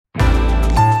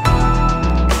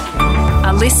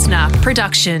listener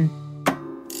production.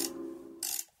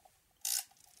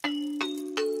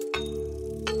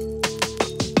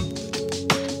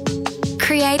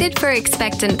 Created for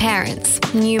expectant parents,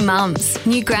 new mums,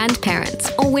 new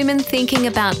grandparents, or women thinking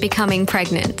about becoming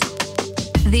pregnant.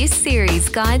 This series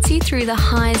guides you through the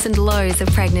highs and lows of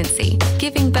pregnancy,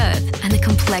 giving birth, and the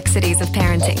complexities of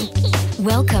parenting.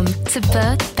 Welcome to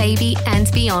Birth, Baby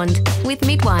and Beyond with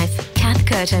midwife Kath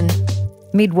Curtin.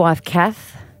 Midwife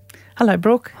Kath. Hello,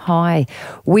 Brooke. Hi.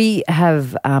 We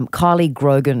have Kylie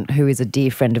Grogan, who is a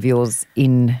dear friend of yours,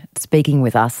 in speaking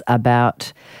with us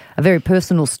about a very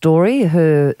personal story,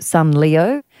 her son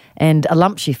Leo, and a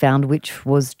lump she found, which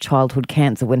was childhood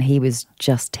cancer when he was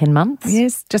just 10 months.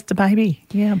 Yes, just a baby,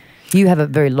 yeah. You have a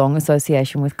very long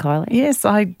association with Kylie. Yes,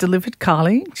 I delivered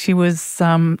Kylie. She was,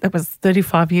 it was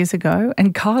 35 years ago,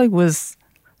 and Kylie was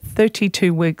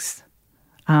 32 weeks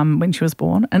when she was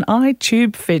born, and I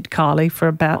tube fed Kylie for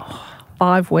about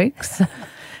 5 weeks,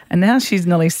 and now she's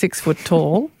nearly 6 foot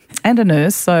tall and a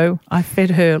nurse, so I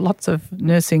fed her lots of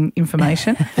nursing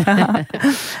information.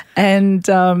 And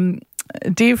a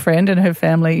dear friend and her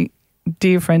family,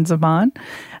 dear friends of mine,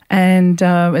 and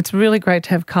it's really great to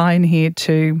have Kai in here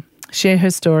to share her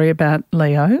story about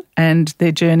Leo and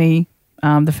their journey,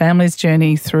 the family's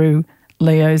journey through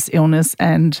Leo's illness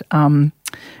and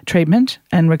treatment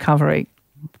and recovery.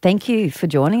 Thank you for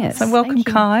joining us. So welcome,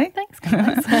 Kai. Thanks,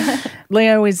 guys.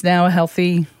 Leo is now a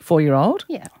healthy 4-year-old.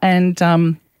 Yeah. And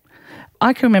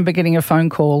I can remember getting a phone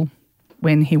call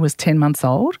when he was 10 months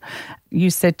old. You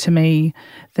said to me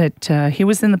that he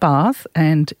was in the bath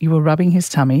and you were rubbing his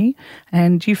tummy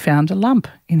and you found a lump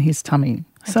in his tummy.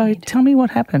 So tell me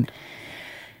what happened.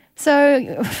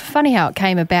 So funny how it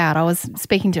came about. I was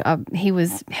speaking to, he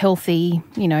was healthy,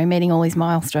 you know, meeting all his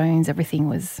milestones. Everything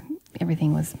was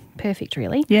perfect,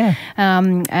 really. Yeah.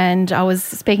 And I was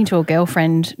speaking to a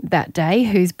girlfriend that day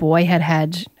whose boy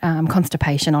had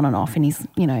constipation on and off, and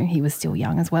he was still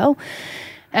young as well.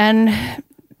 And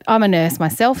I'm a nurse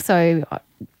myself, so I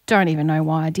don't even know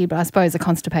why I did, but I suppose a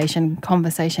constipation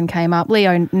conversation came up.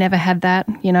 Leo never had that,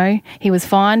 he was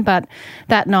fine. But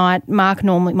that night,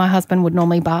 my husband would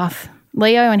normally bath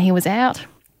Leo, and he was out.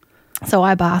 So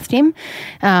I bathed him,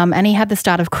 and he had the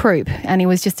start of croup, and he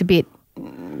was just a bit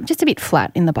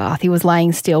flat in the bath. He was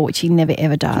laying still, which he never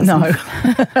ever does. No,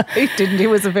 he didn't. He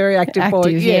was a very active boy.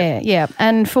 Yeah.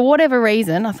 And for whatever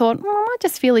reason, I thought, I might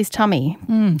just feel his tummy.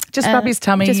 Just rub his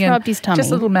tummy. Just rubbed his tummy. Just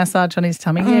a little massage on his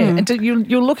tummy, yeah. And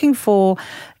you're looking for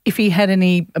if he had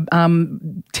any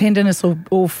tenderness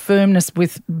or firmness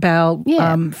with bowel,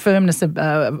 firmness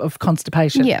of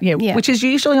constipation. Yeah. Which is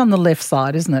usually on the left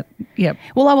side, isn't it? Yeah.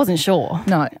 Well, I wasn't sure.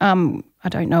 No. I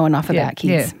don't know enough about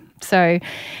kids. Yeah. So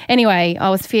anyway,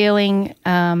 I was feeling,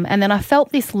 and then I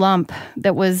felt this lump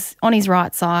that was on his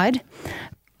right side.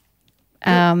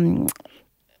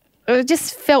 It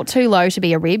just felt too low to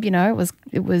be a rib,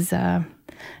 It was. I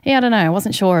don't know. I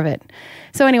wasn't sure of it.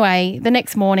 So anyway, the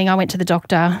next morning I went to the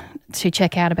doctor to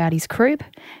check out about his croup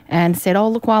and said, "Oh,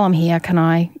 look, while I'm here, can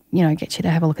I, get you to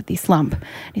have a look at this lump?" And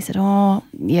he said, "Oh,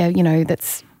 yeah,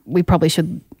 we probably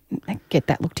should get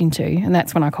that looked into." And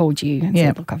that's when I called you and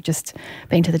said, "Look, I've just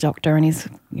been to the doctor and he's,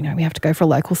 we have to go for a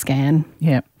local scan."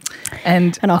 Yeah.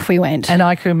 And off we went. And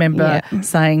I can remember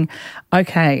saying,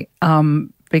 okay,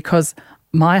 because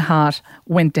my heart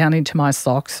went down into my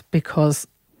socks because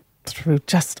through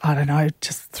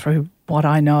through what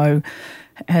I know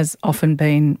has often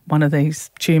been one of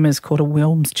these tumours called a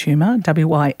Wilms tumour,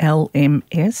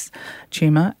 WILMS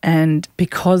tumour, and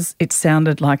because it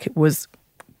sounded like it was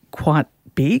quite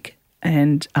big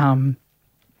and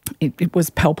it was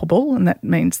palpable, and that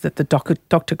means that the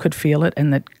doctor could feel it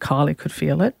and that Kylie could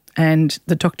feel it, and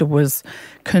the doctor was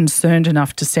concerned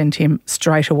enough to send him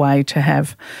straight away to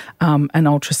have an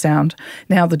ultrasound.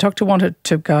 Now, the doctor wanted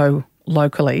to go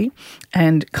locally,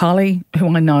 and Kylie,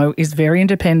 who I know, is very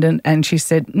independent, and she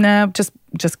said, "No,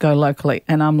 just go locally."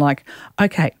 And I'm like,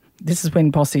 okay. This is when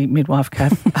bossy midwife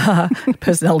Kath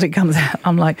personality comes out.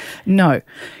 I'm like, no,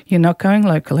 you're not going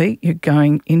locally. You're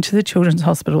going into the Children's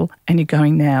Hospital and you're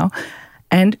going now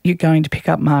and you're going to pick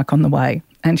up Mark on the way.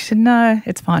 And she said, "No,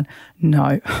 it's fine."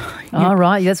 No. All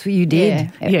right, that's what you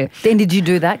did. Yeah. Then did you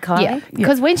do that, Kylie? Yeah,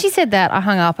 because when she said that, I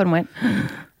hung up and went,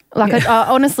 I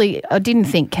honestly, I didn't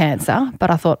think cancer, but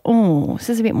I thought, oh, this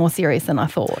is a bit more serious than I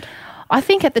thought. I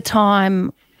think at the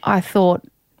time I thought,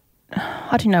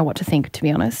 I didn't know what to think, to be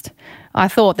honest. I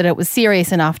thought that it was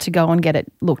serious enough to go and get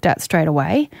it looked at straight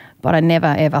away, but I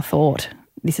never, ever thought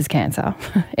this is cancer,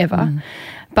 ever.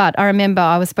 But I remember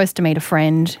I was supposed to meet a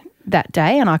friend that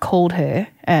day and I called her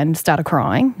and started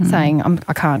crying, saying,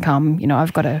 I can't come,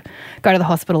 I've got to go to the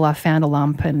hospital, I've found a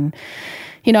lump. And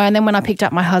You know, and then when I picked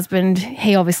up my husband,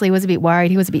 he obviously was a bit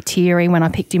worried. He was a bit teary when I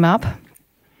picked him up.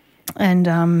 And,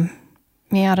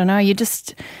 I don't know, you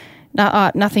just,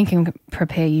 nothing can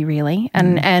prepare you really.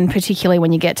 And particularly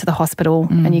when you get to the hospital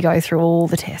and you go through all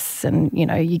the tests and, you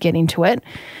know, you get into it.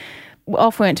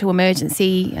 Off went to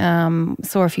emergency,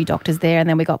 saw a few doctors there, and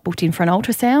then we got booked in for an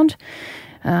ultrasound.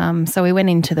 So we went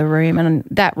into the room, and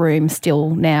that room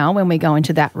still now, when we go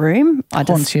into that room,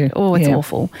 Haunts you. Oh, it's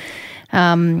awful.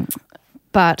 So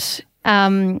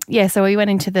we went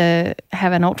into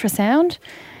have an ultrasound.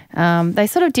 They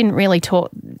sort of didn't really talk.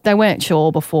 They weren't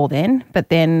sure before then, but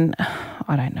then,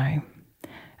 I don't know,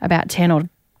 about 10 or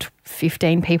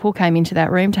 15 people came into that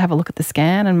room to have a look at the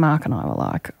scan, and Mark and I were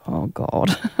like, oh,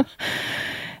 God.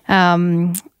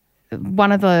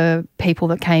 One of the people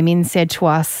that came in said to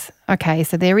us, okay,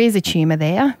 so there is a tumour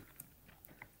there.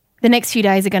 The next few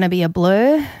days are going to be a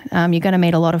blur. You're going to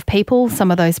meet a lot of people.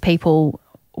 Some of those people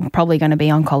are probably going to be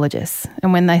oncologists.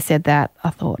 And when they said that,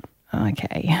 I thought,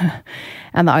 okay.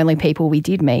 And the only people we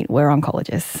did meet were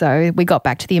oncologists. So we got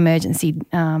back to the emergency,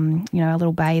 a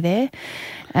little bay there.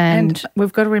 And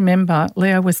we've got to remember,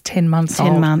 Leo was 10 months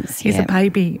old. 10 months, He's a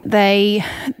baby. They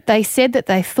said that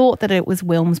they thought that it was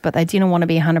Wilms, but they didn't want to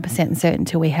be 100% certain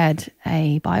until we had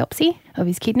a biopsy of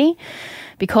his kidney,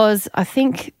 because I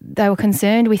think they were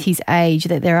concerned with his age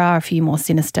that there are a few more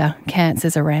sinister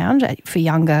cancers around for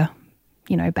younger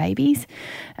babies,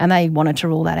 and they wanted to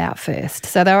rule that out first.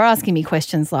 So they were asking me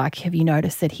questions like, have you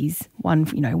noticed that his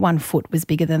one foot was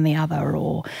bigger than the other,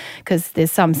 or because there's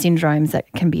some syndromes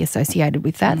that can be associated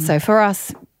with that. So for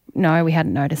us, no, we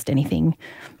hadn't noticed anything,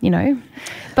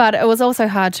 But it was also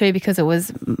hard too, because it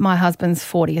was my husband's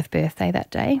 40th birthday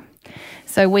that day.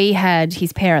 So we had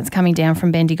his parents coming down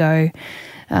from Bendigo.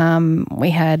 We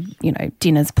had,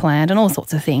 dinners planned and all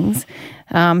sorts of things.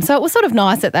 So it was sort of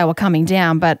nice that they were coming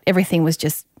down, but everything was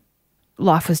just,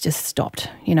 life was just stopped,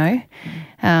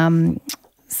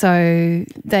 So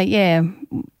they,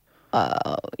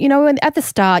 at the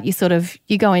start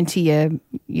you go into your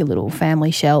little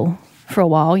family shell for a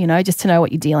while, just to know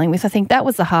what you're dealing with. I think that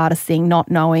was the hardest thing, not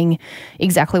knowing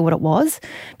exactly what it was,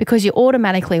 because you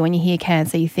automatically, when you hear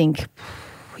cancer, you think,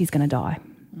 he's going to die.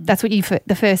 That's what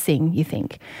the first thing you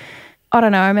think. I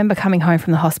don't know, I remember coming home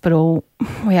from the hospital,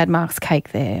 we had Mark's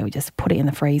cake there, we just put it in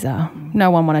the freezer.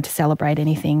 No one wanted to celebrate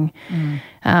anything.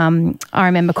 I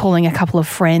remember calling a couple of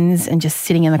friends and just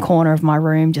sitting in the corner of my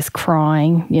room just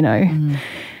crying,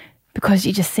 because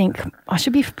you just think, I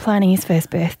should be planning his first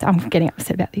birthday. I'm getting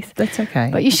upset about this. That's okay.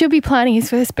 But you should be planning his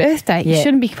first birthday. You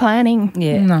shouldn't be planning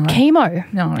chemo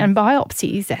and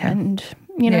biopsies and,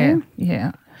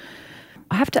 Yeah.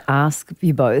 I have to ask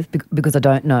you both, because I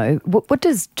don't know, what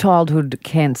does childhood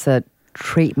cancer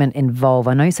treatment involve?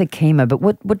 I know you say chemo, but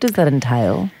what does that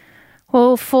entail?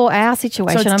 Well, for our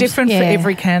situation, so it's different for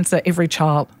every cancer, every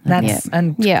child.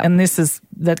 And this is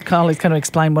that Kylie's going to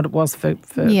explain what it was for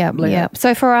Leo. Yeah.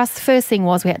 So for us, first thing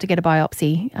was we had to get a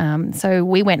biopsy. So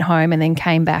we went home and then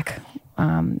came back.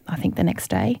 I think the next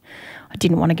day. I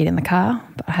didn't want to get in the car,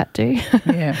 but I had to.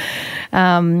 Yeah.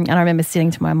 And I remember sitting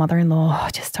to my mother-in-law, I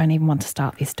just don't even want to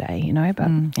start this day,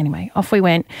 But anyway, off we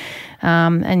went,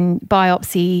 and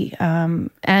biopsy,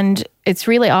 and it's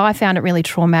really, I found it really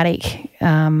traumatic.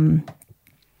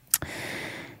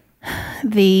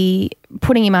 The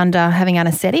putting him under, having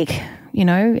anaesthetic, you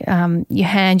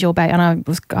hand your baby, and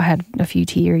I had a few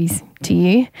tears to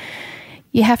you.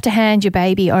 You have to hand your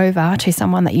baby over to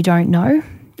someone that you don't know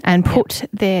and put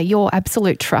your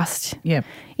absolute trust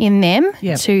in them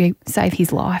to save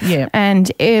his life. Yeah. And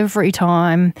every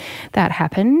time that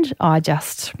happened, I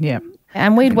just... Yeah.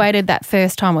 And we'd waited, that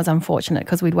first time was unfortunate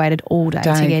because we'd waited all day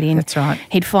to get in. That's right.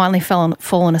 He'd finally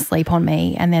fallen asleep on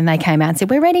me, and then they came out and said,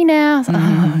 we're ready now. I was like,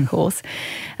 oh, of course.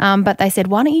 But they said,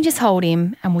 why don't you just hold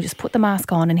him and we'll just put the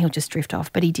mask on and he'll just drift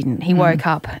off. But he didn't. He woke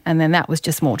up, and then that was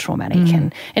just more traumatic.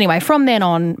 And anyway, from then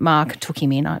on, Mark took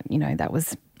him in. That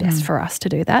was best for us to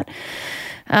do that.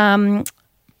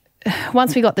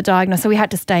 Once we got the diagnosis, so we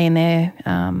had to stay in there,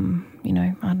 I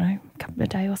don't know, a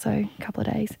day or so, a couple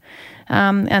of days.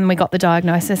 And we got the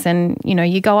diagnosis, and,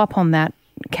 you go up on that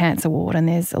cancer ward and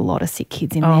there's a lot of sick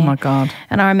kids in there. Oh, my God.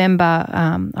 And I remember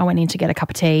I went in to get a cup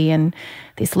of tea, and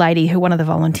this lady, one of the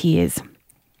volunteers,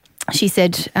 she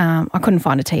said, I couldn't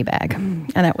find a tea bag. And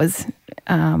that was,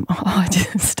 I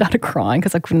just started crying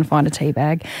because I couldn't find a tea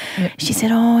bag. Yep. She said,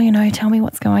 tell me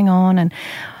what's going on. And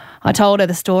I told her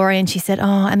the story, and she said,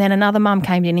 and then another mum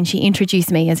came in and she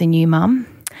introduced me as a new mum.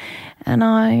 And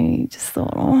I just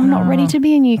thought, I'm not ready to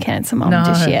be a new cancer mum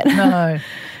just yet. No.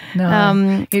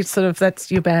 No. It's sort of,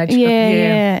 that's your badge.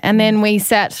 Yeah. And then we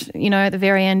sat, at the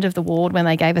very end of the ward when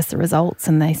they gave us the results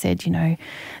and they said,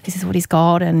 this is what he's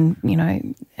got and,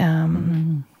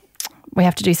 we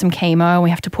have to do some chemo. We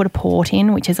have to put a port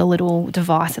in, which is a little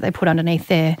device that they put underneath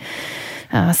their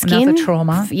skin. Another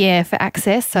trauma. For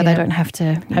access so they don't have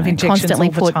to have injections constantly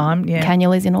all the put time. Yeah.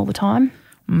 cannulas in all the time.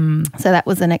 So that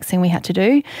was the next thing we had to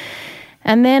do.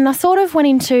 And then I sort of went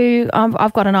into,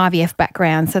 I've got an IVF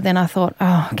background, so then I thought,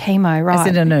 chemo, right.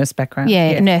 Is it a nurse background?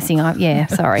 Yeah, nursing,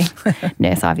 sorry,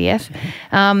 nurse IVF.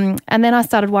 And then I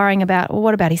started worrying about,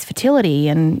 what about his fertility?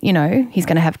 And, he's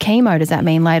going to have chemo. Does that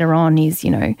mean later on he's,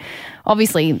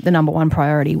 obviously the number one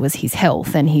priority was his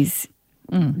health and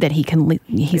that he's going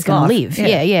to live.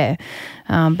 Yeah.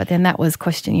 But then that was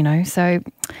question, so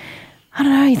I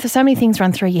don't know, so many things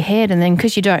run through your head and then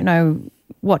because you don't know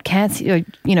what cancer,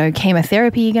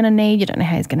 chemotherapy you're going to need. You don't know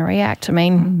how he's going to react. I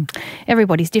mean,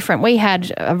 everybody's different. We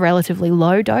had a relatively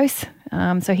low dose,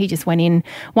 so he just went in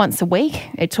once a week.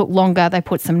 It took longer. They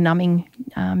put some numbing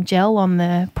gel on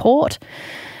the port,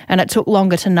 and it took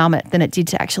longer to numb it than it did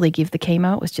to actually give the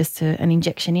chemo. It was just an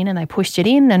injection in, and they pushed it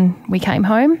in, and we came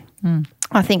home.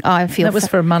 I think that was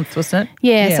for a month, wasn't it?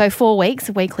 Yeah, so 4 weeks,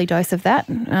 a weekly dose of that.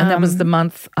 And that was the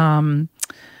month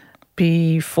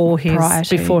before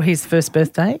his first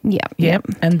birthday. Yeah.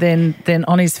 And then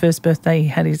on his first birthday, he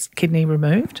had his kidney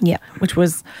removed. Yeah. Which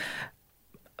was,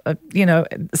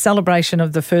 celebration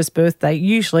of the first birthday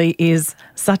usually is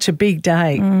such a big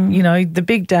day. The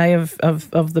big day of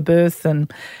the birth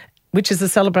and which is a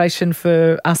celebration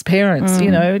for us parents,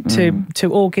 to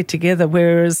all get together,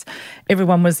 whereas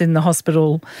everyone was in the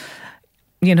hospital,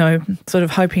 sort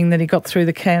of hoping that he got through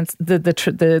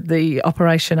the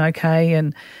operation okay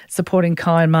and supporting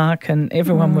Kai and Mark, and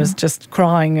everyone was just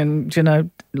crying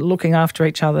and, looking after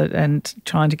each other and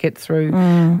trying to get through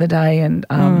the day and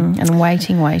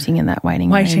waiting in that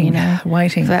waiting room,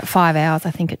 waiting. For about 5 hours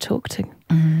I think it took to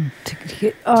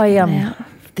get out.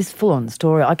 This full-on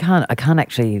story, I can't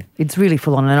actually, it's really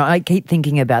full-on, and I keep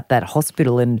thinking about that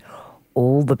hospital and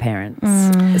all the parents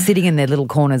sitting in their little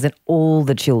corners and all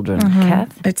the children.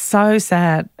 Kath? It's so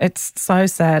sad. It's so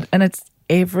sad. And it's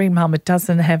every mum. It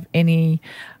doesn't have any,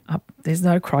 there's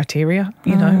no criteria,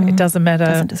 It doesn't matter.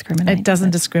 It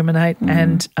doesn't discriminate.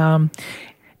 And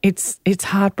it's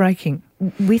heartbreaking.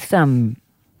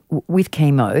 With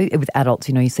chemo, with adults,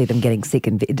 you see them getting sick,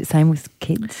 and same with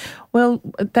kids. Well,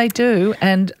 they do,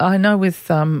 and I know with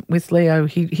Leo,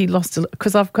 he lost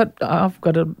because I've got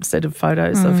a set of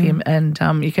photos of him, and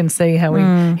you can see how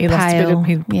he lost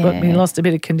he lost a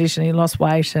bit of condition, he lost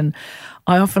weight, and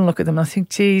I often look at them and I think,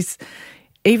 geez,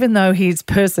 even though his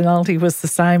personality was the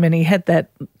same and he had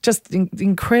that just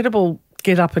incredible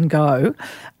get up and go.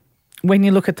 When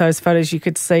you look at those photos, you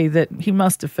could see that he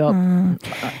must have felt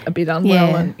a bit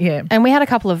unwell. And we had a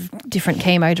couple of different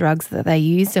chemo drugs that they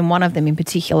used, and one of them in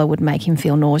particular would make him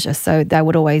feel nauseous. So they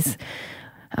would always,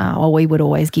 we would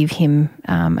always give him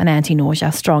an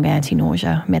strong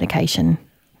anti-nausea medication,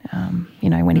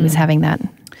 when he was having that.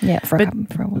 Yeah, for a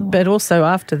while. But also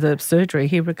after the surgery,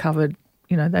 he recovered.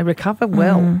 They recover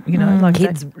well. Like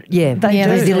kids, they do.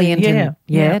 Resilient.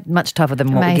 And, much tougher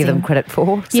than what we give them credit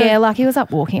for. So, like he was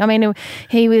up walking. I mean,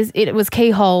 it was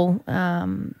keyhole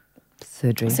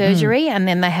surgery, and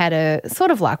then they had a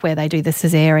sort of like where they do the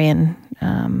cesarean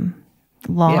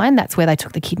line. That's where they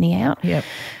took the kidney out. Yep.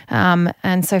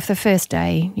 And so for the first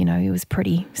day, he was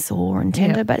pretty sore and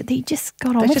tender, but he just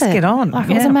got on with it. They just get on. Like,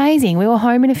 it was amazing. We were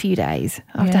home in a few days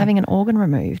after having an organ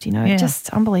removed, just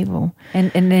unbelievable.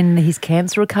 And then his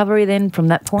cancer recovery then from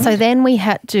that point? So then we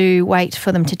had to wait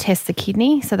for them to test the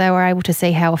kidney, so they were able to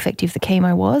see how effective the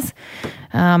chemo was.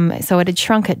 So it had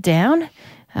shrunk it down.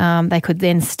 They could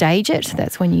then stage it.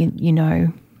 That's when you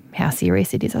know how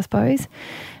serious it is, I suppose.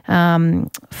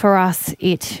 For us,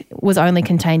 it was only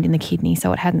contained in the kidney,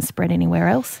 so it hadn't spread anywhere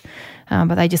else.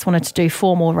 But they just wanted to do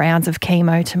 4 more rounds of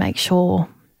chemo to make sure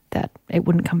that it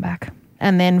wouldn't come back.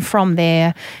 And then from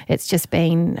there, it's just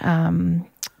been, it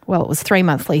was 3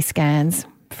 monthly scans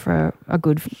for a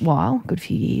good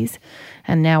few years.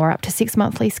 And now we're up to 6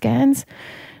 monthly scans.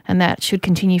 And that should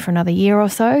continue for another year or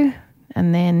so.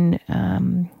 And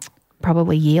then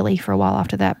probably yearly for a while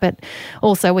after that. But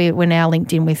also we're now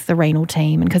linked in with the renal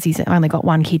team, and because he's only got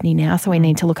 1 kidney now, so we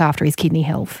need to look after his kidney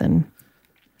health and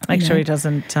make sure he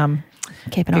doesn't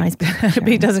keep an eye on his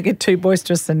he doesn't get too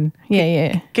boisterous and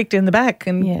kicked in the back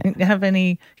and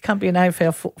can't be an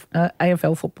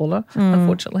AFL footballer,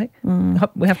 unfortunately.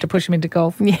 We have to push him into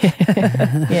golf.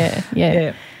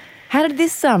 Yeah. How did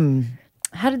this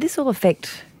all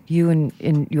affect you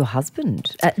and your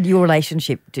husband, your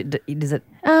relationship? Does it?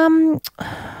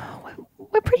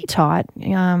 we're pretty tight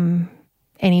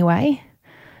anyway.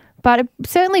 But it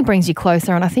certainly brings you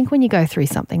closer. And I think when you go through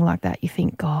something like that, you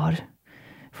think, God,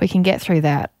 if we can get through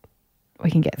that, we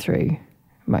can get through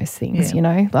most things, you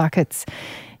know. Like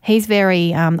he's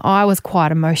very, I was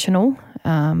quite emotional.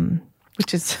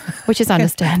 Which is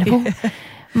understandable.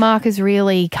 Mark is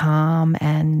really calm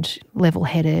and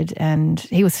level-headed, and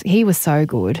he was so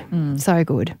good, so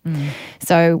good.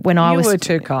 So when I was, you were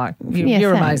too, Kai.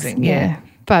 You're thanks. amazing. Yeah.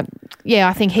 But yeah,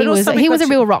 I think he was a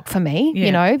real rock for me,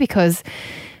 you know, because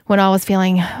when I was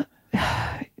feeling,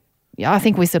 I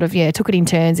think we sort of took it in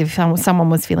turns. If someone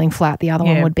was feeling flat, the other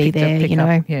one would be there, you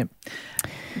know. Yeah.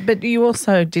 But you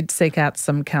also did seek out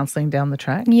some counselling down the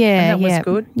track. Yeah, and that was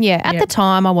good. Yeah, at the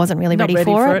time I wasn't really ready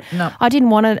for it. No. I didn't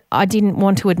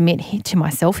want to admit to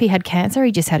myself he had cancer.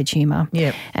 He just had a tumour.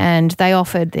 Yeah. And they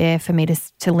offered there for me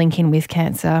to link in with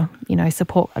cancer, you know,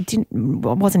 support. I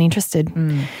wasn't interested.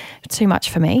 Too much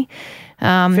for me.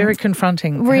 Very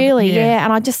confronting. Really,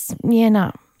 And I just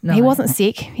no. He wasn't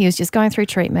sick. He was just going through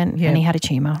treatment and he had a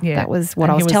tumour. Yeah. That was what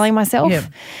I was telling myself. Yeah.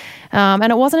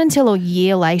 And it wasn't until a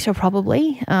year later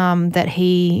probably that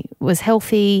he was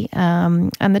healthy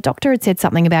and the doctor had said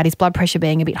something about his blood pressure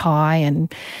being a bit high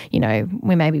and, you know,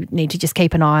 we maybe need to just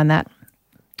keep an eye on that.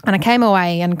 And I came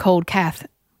away and called Kath,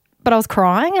 but I was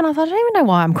crying and I thought, I don't even know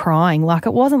why I'm crying. Like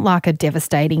it wasn't like a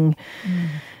devastating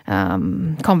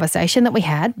conversation that we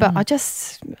had, but I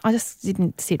just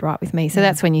didn't sit right with me. So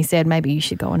that's when you said maybe you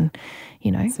should go and,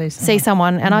 you know, see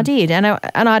someone. And I did. And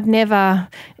I'd never...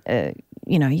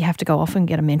 you know, you have to go off and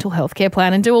get a mental health care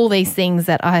plan and do all these things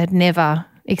that I had never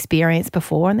experienced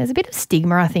before. And there's a bit of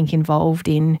stigma, I think, involved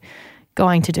in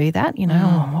going to do that, you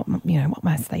know, what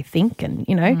must they think and,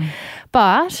 you know.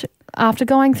 But after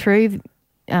going through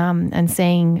and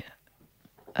seeing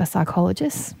a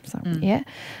psychologist,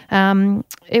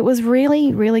 it was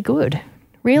really, really good.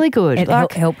 Really good. It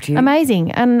helped you.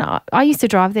 Amazing. And I used to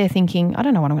drive there thinking, I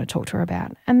don't know what I'm going to talk to her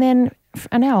about. And then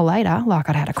an hour later, like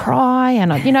I'd had a cry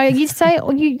and, you know, you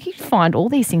find all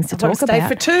these things to talk about. Stay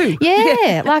for two.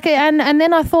 Yeah. like, and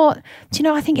then I thought, do you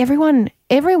know, I think everyone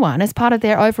as part of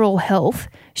their overall health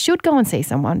should go and see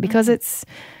someone because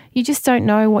you just don't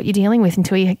know what you're dealing with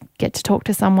until you get to talk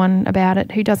to someone about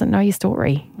it who doesn't know your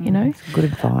story, you know. Good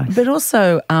advice. But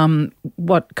also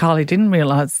what Kylie didn't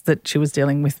realise that she was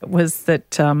dealing with was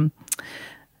that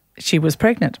she was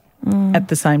pregnant at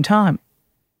the same time.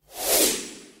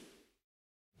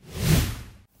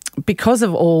 Because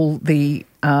of all the,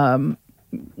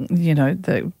 you know,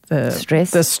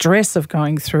 the stress of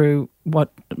going through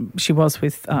what she was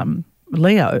with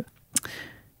Leo.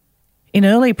 In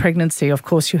early pregnancy, of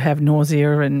course, you have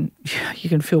nausea and you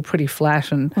can feel pretty flat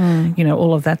and, you know,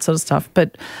 all of that sort of stuff.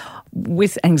 But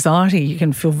with anxiety, you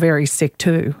can feel very sick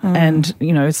too. And,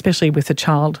 you know, especially with a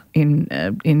child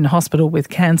in hospital with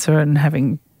cancer and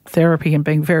having therapy and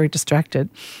being very distracted.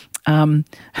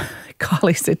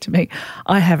 Kylie said to me,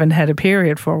 I haven't had a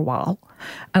period for a while.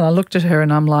 And I looked at her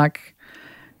and I'm like,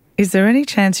 is there any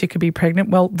chance you could be pregnant?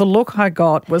 Well, the look I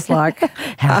got was like,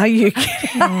 are you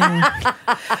kidding?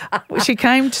 She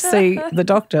came to see the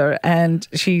doctor and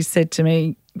she said to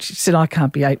me, she said, I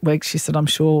can't be 8 weeks. She said, I'm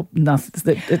sure nothing's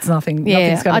going to be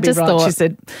right. Thought, she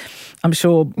said, I'm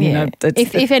sure, you know.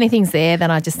 If anything's there,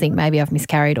 then I just think maybe I've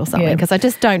miscarried or something because I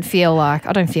just don't feel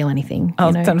anything.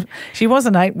 You know? She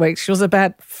wasn't 8 weeks. She was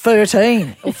about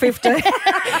 13 or 15. Len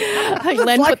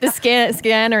put the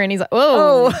scanner and he's like,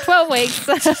 12 weeks.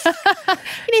 You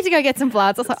need to go get some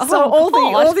bloods. I was like,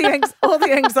 all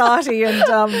the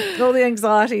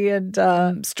anxiety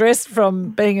and stress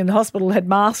from being in the hospital had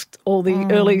masked all the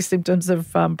early symptoms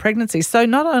of pregnancy. So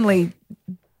not only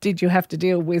did you have to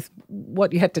deal with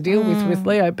what you had to deal with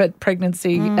Leo, but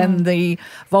pregnancy and the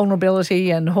vulnerability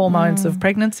and hormones of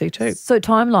pregnancy too. So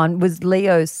timeline, was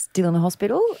Leo still in the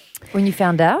hospital when you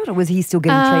found out or was he still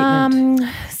getting treatment?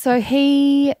 So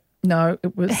he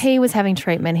was having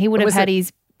treatment. He would have had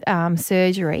his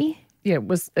surgery. Yeah, it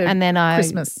was and then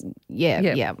Christmas.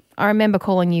 Yeah. I remember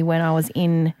calling you when I was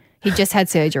in, he just had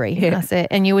surgery. And I said,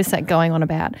 and you were going on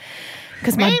about,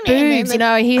 because my boobs, you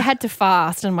know, he had to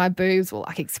fast and my boobs were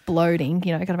like exploding,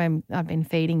 you know, because I've been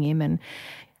feeding him and,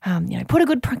 you know, put a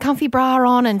good comfy bra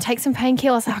on and take some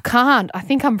painkillers. I said, I can't. I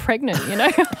think I'm pregnant, you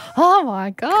know. Oh, my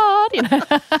God. You know.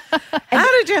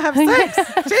 How did you have sex?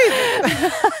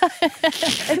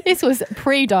 Jesus. This was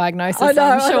pre-diagnosis,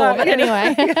 I'm sure. But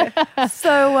anyway.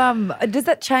 So does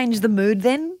that change the mood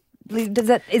then? Is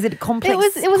it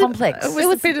complex? It was complex.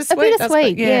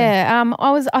 Bittersweet. Yeah.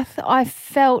 I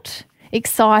felt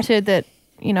excited that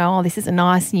this is a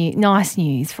nice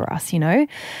news for us,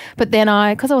 But then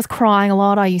because I was crying a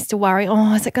lot, I used to worry,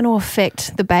 is it going to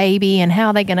affect the baby and how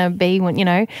are they going to be when,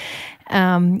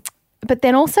 but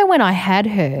then also when I had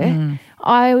her,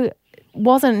 I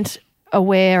wasn't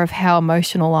aware of how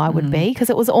emotional I would be, because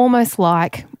it was almost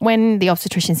like when the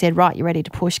obstetrician said, right, you're ready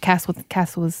to push, Cass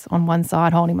was on one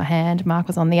side holding my hand, Mark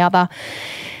was on the other.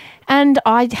 And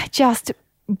I just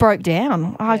broke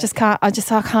down. I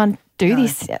can't do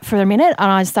this for a minute.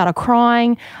 And I started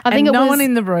crying. I think no one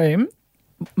in the room,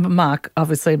 Mark,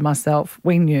 obviously myself,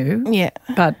 we knew. Yeah.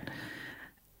 But,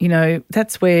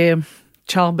 that's where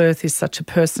childbirth is such a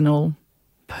personal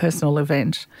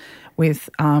event with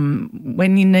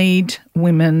when you need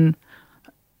women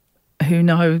who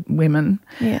know women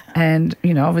and,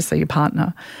 obviously your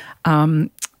partner.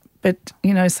 But,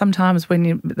 sometimes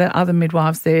when there are other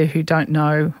midwives there who don't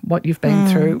know what you've been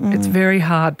through, it's very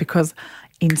hard because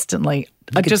instantly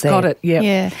I just got it. Yeah.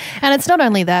 Yeah. And it's not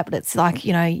only that, but it's like,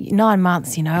 9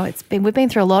 months, we've been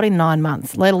through a lot in 9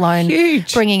 months, let alone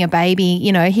bringing a baby.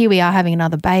 Here we are having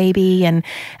another baby and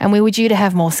we were due to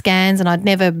have more scans and I'd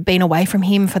never been away from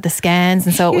him for the scans.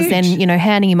 And so it was then,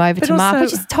 handing him over to Mark,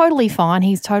 which is totally fine.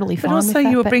 He's totally fine. But also with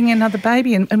that, you were bringing another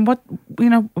baby and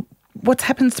what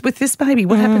happens with this baby?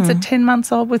 What happens at 10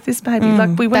 months old with this baby?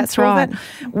 Like we went through that,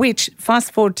 which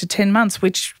fast forward to 10 months,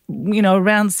 which,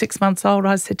 around 6 months old,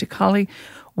 I said to Carly,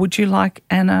 would you like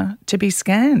Anna to be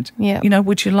scanned? Yeah.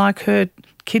 Would you like her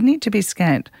kidney to be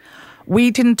scanned? We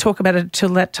didn't talk about it till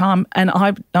that time, and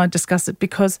I discussed it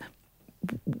because,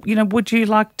 would you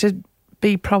like to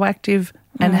be proactive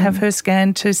and have her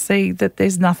scanned to see that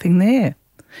there's nothing there?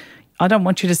 I don't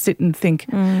want you to sit and think,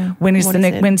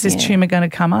 when's this tumour going to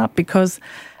come up? Because,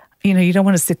 you don't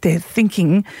want to sit there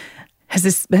thinking,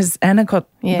 has Anna got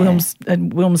Wilm's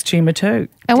tumour too?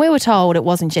 And we were told it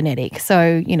wasn't genetic.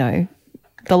 So,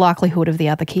 the likelihood of the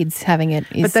other kids having it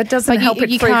is... But that doesn't help it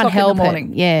 3 o'clock in the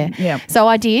morning. Yeah. So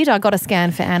I did. I got a scan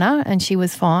for Anna and she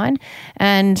was fine.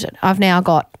 And I've now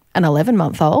got an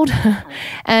 11-month-old.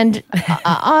 And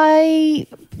I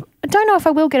don't know if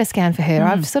I will get a scan for her.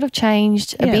 I've sort of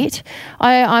changed a bit.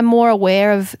 I'm more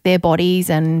aware of their bodies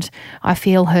and I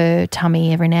feel her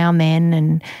tummy every now and then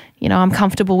and, I'm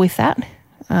comfortable with that.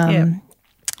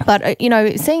 But,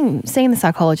 seeing the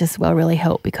psychologist as well really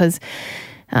helped because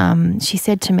she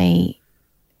said to me,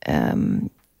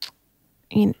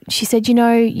 she said,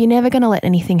 you're never going to let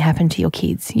anything happen to your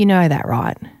kids. You know that,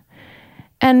 right?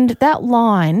 And that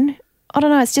line, I don't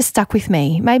know, it's just stuck with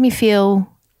me. Made me feel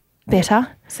better.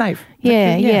 Safe.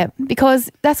 Yeah. Because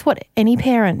that's what any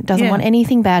parent doesn't want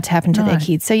anything bad to happen to their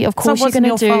kids. So, of course, you're going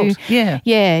to do... Fault.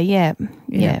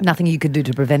 Yeah. Nothing you could do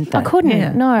to prevent that. I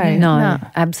couldn't. No,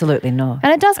 absolutely not.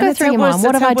 And it does go through your mind.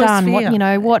 What have I done?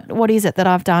 What is it that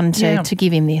I've done to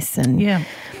give him this? And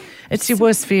it's your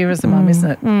worst fear as a mum,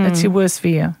 isn't it? It's your worst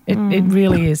fear. It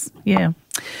really is. Yeah.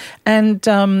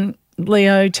 And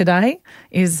Leo today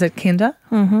is at kinder,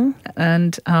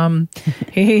 and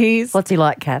he's... What's he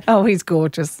like, Kat? Oh, he's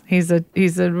gorgeous. He's a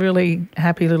really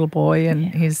happy little boy, and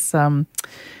he's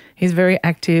very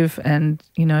active, and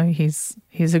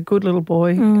he's a good little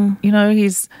boy.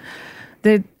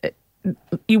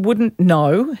 You wouldn't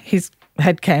know he's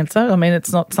had cancer. I mean,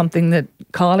 it's not something that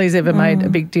Kylie's ever made a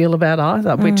big deal about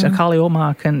either, which Kylie or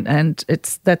Mark, and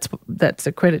that's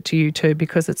a credit to you too,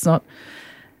 because it's not.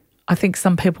 I think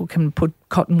some people can put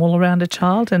cotton wool around a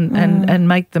child and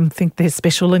make them think they're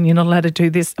special and you're not allowed to do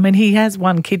this. I mean, he has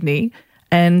one kidney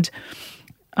and,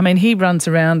 I mean, he runs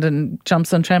around and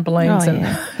jumps on trampolines.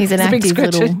 He's an active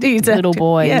little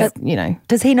boy. Yeah.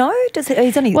 Does he know?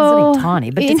 He's only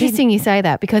tiny. But interesting you say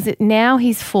that because now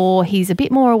he's 4. He's a bit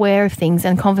more aware of things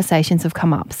and conversations have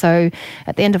come up. So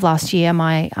at the end of last year,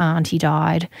 my auntie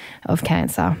died of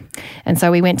cancer. And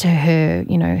so we went to her,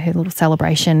 her little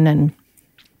celebration and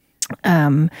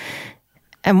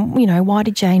why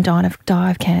did Jane die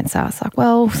of cancer? It's like,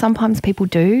 well, sometimes people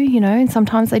do, and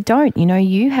sometimes they don't.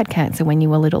 You had cancer when you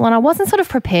were little. And I wasn't sort of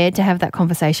prepared to have that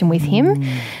conversation with him.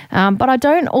 But I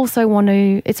don't also want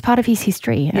to, it's part of his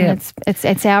history and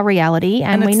it's our reality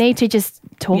and we need to just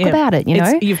talk about it,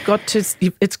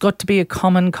 It's got to be a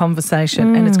common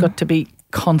conversation and it's got to be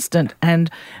constant, and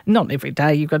not every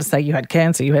day you've got to say you had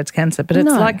cancer, but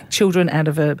it's like children out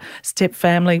of a step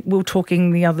family. We were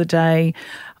talking the other day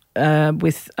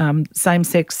with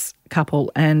same-sex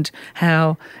couple and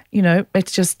how, you know,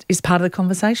 it's just is part of the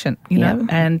conversation, you know,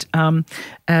 and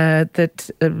that,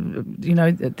 you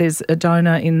know, there's a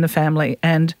donor in the family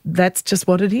and that's just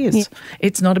what it is. Yeah.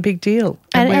 It's not a big deal.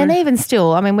 And even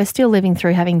still, I mean, we're still living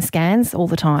through having scans all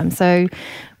the time. So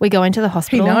we go into the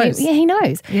hospital. He knows. He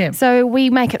knows. Yeah. So we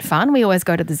make it fun. We always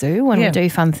go to the zoo and we do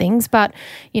fun things. But,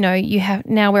 you know,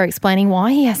 now we're explaining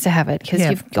why he has to have it because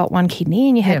you've got one kidney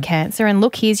and you had cancer and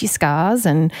look, here's your scars.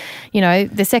 And, you know,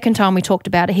 the second time we talked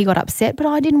about it, he got upset, but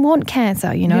I didn't want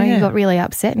cancer, you know. He got really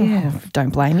upset and don't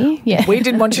blame you. Yeah. We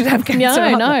didn't want you to have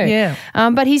cancer. No. Yeah.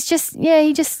 But he's just,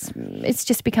 it's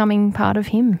just becoming part of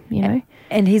him, you know.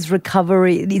 And his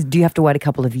recovery, do you have to wait a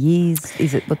couple of years?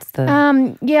 Is it, what's the...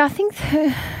 I think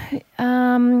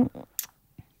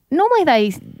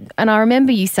normally and I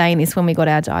remember you saying this when we got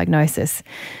our diagnosis,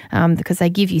 because they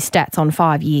give you stats on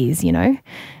 5 years, you know. And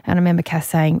I remember Cass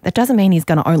saying, that doesn't mean he's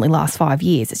going to only last 5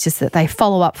 years. It's just that they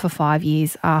follow up for 5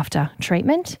 years after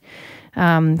treatment.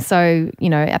 So, you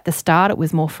know, at the start it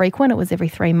was more frequent. It was every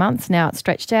 3 months. Now it's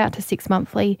stretched out to 6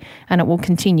 monthly and it will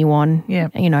continue on,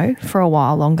 you know, for a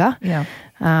while longer. Yeah.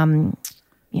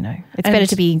 You know, it's better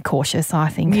to be cautious, I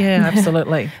think. Yeah,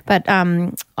 absolutely. But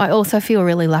I also feel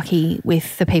really lucky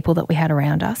with the people that we had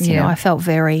around us. You know, I felt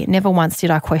never once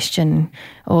did I question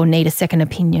or need a second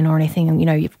opinion or anything. And, you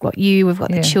know, we've got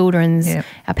the children's,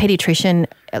 our paediatrician,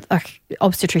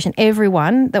 obstetrician,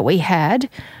 everyone that we had,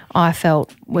 I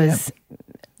felt was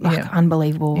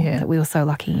unbelievable that we were so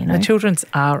lucky, you know. The children's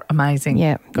are amazing.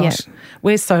 Yeah. Gosh,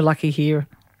 we're so lucky here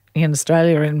in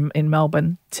Australia, in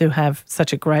Melbourne, to have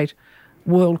such a great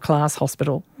world-class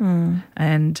hospital.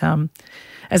 And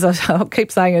as I'll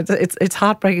keep saying, it's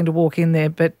heartbreaking to walk in there,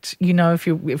 but you know, if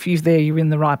you're there, you're in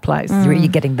the right place. You're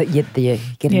getting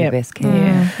the best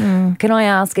care. Can I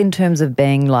ask, in terms of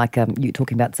being like you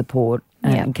talking about support,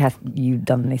 and Kath, you've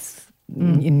done this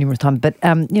in numerous times, but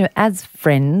you know, as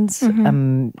friends,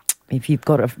 if you've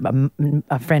got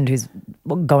a friend who's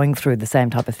going through the same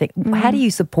type of thing, how do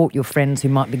you support your friends who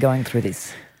might be going through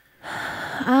this?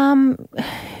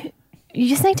 You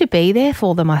just need to be there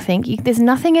for them, I think. There's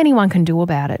nothing anyone can do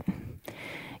about it.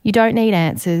 You don't need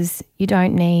answers. You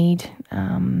don't need,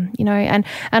 you know, and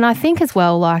I think as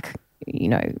well, like, you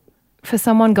know, for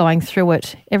someone going through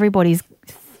it, everybody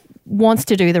wants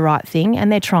to do the right thing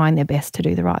and they're trying their best to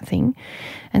do the right thing.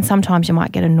 And sometimes you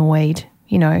might get annoyed,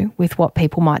 you know, with what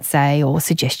people might say or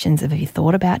suggestions of, have you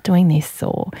thought about doing this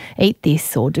or eat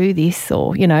this or do this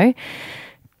or, you know.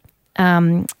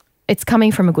 It's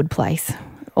coming from a good place.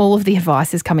 All of the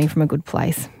advice is coming from a good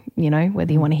place, you know,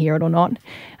 whether you want to hear it or not.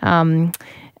 And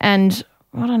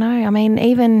I don't know, I mean,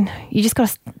 even you just got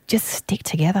to just stick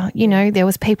together. You know, there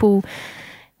was people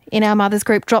in our mothers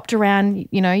group dropped around,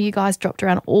 you know, you guys dropped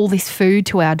around all this food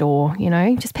to our door, you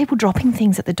know, just people dropping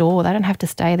things at the door. They don't have to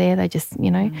stay there. They just,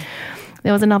 you know.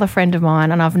 There was another friend of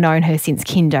mine and I've known her since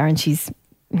kinder and she's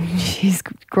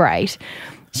great.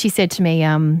 She said to me,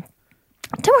 don't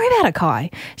worry about it,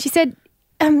 Kai. She said,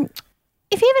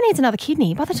 if he ever needs another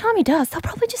kidney, by the time he does, they'll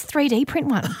probably just 3D print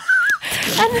one.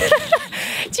 And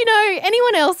do you know,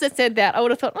 anyone else that said that, I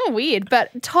would have thought, oh, weird. But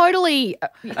totally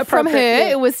from her,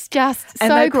 it was just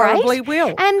so great. And they probably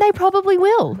will. And they probably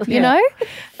will, you know.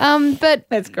 But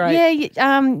that's great.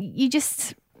 Yeah, you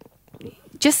just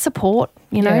support,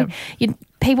 you know.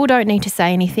 People don't need to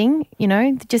say anything, you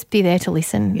know. Just be there to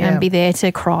listen and be there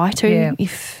to cry too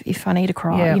if I need to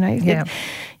cry, you know.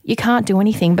 You can't do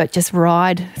anything but just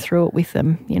ride through it with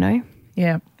them, you know.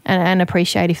 Yeah. And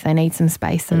appreciate if they need some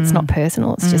space and it's not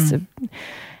personal. It's just a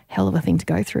hell of a thing to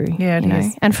go through. Yeah, it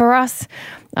is. And for us,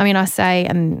 I mean, I say,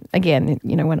 and again,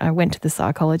 you know, when I went to the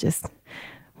psychologist,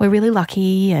 we're really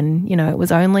lucky and, you know, it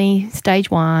was only stage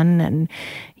 1 and,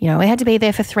 you know, we had to be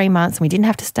there for 3 months and we didn't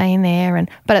have to stay in there.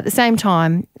 But at the same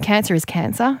time, cancer is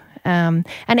cancer. And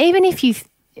even if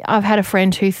I've had a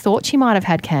friend who thought she might have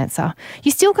had cancer.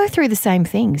 You still go through the same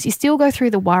things. You still go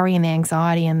through the worry and the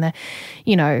anxiety and the,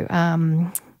 you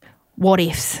know, what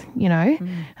ifs, you know,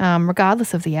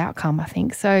 regardless of the outcome, I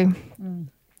think. So,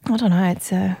 I don't know.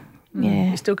 It's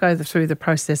You still go through the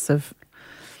process of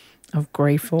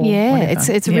grief or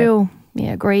whatever. It's real,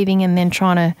 grieving and then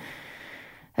trying to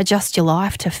adjust your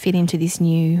life to fit into this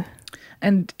new.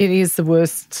 And it is the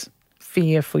worst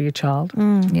fear for your child.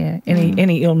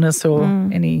 Any illness or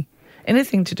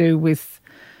anything to do with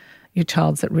your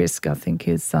child's at risk, I think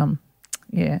is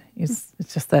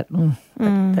it's just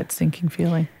that sinking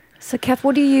feeling. So Kath,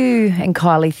 what do you and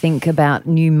Kylie think about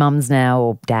new mums now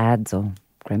or dads or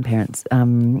grandparents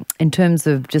in terms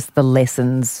of just the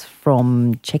lessons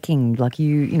from checking? Like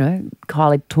you know,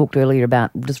 Kylie talked earlier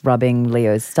about just rubbing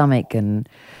Leo's stomach and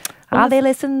Are there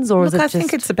lessons, or is it I just...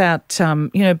 think it's about,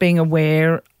 being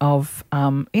aware of,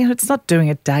 it's not doing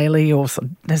it daily or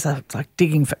there's like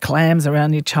digging for clams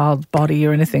around your child's body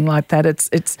or anything like that.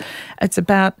 It's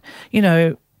about,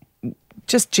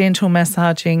 just gentle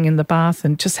massaging in the bath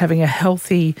and just having a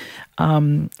healthy,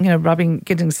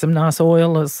 getting some nice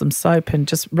oil or some soap and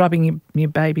just rubbing your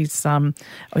baby's or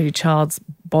your child's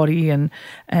body and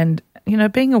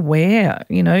being aware,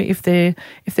 if there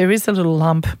is a little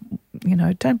lump,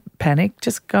 don't panic.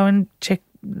 Just go and check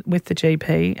with the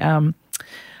GP.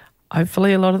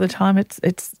 Hopefully, a lot of the time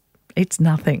it's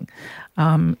nothing.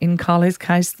 In Kylie's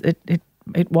case,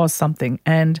 it was something,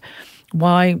 and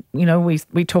why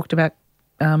we talked about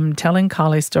telling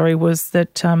Kylie's story was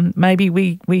that maybe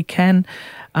we can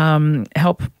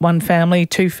help one family,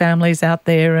 two families out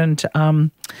there, and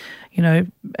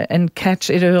and catch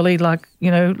it early, like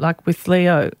with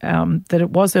Leo, that it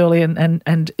was early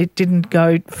and it didn't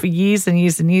go for years and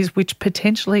years and years, which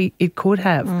potentially it could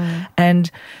have,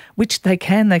 and which they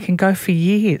can go for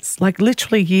years, like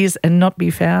literally years, and not be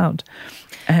found.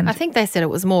 And I think they said it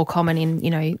was more common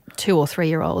in 2 or 3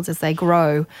 year olds as they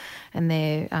grow, and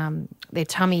their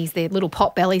tummies, their little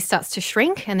pot belly starts to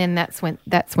shrink, and then that's when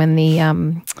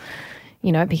the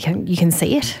you can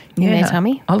see it in their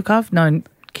tummy. Look, I've known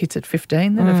kids at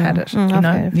 15 that have had it. I've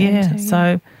heard of them too,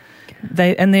 so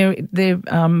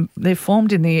they're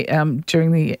formed in the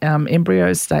during the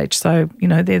embryo stage. So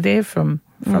they're there from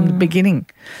the beginning.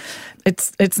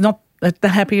 It's not the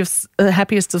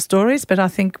happiest of stories, but I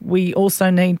think we also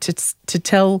need to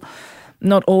tell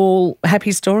not all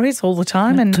happy stories all the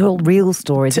time, and tell real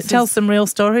stories. Tell some real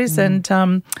stories, and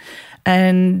a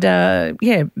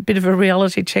bit of a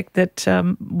reality check that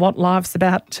what life's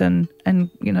about, and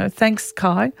thanks,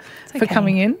 Kai, for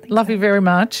coming in. Love you very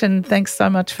much, and thanks so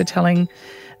much for telling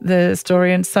the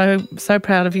story, and so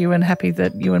proud of you and happy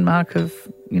that you and Mark have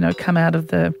come out of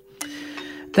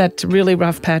that really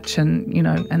rough patch, and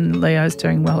and Leo's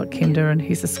doing well at kinder, and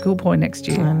he's a schoolboy next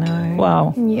year. I know.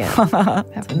 Wow. Yeah.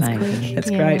 That's amazing. That's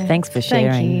great. Thanks for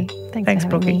sharing. Thank you. Thanks,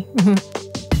 for having Brookie. me.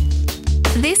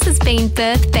 This has been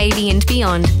Birth, Baby and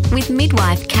Beyond with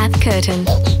midwife Kath Curtin.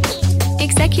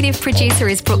 Executive producer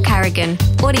is Brooke Carrigan.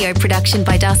 Audio production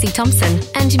by Darcy Thompson.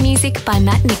 And music by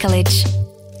Matt Nikolic.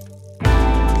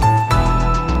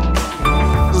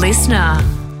 Listener.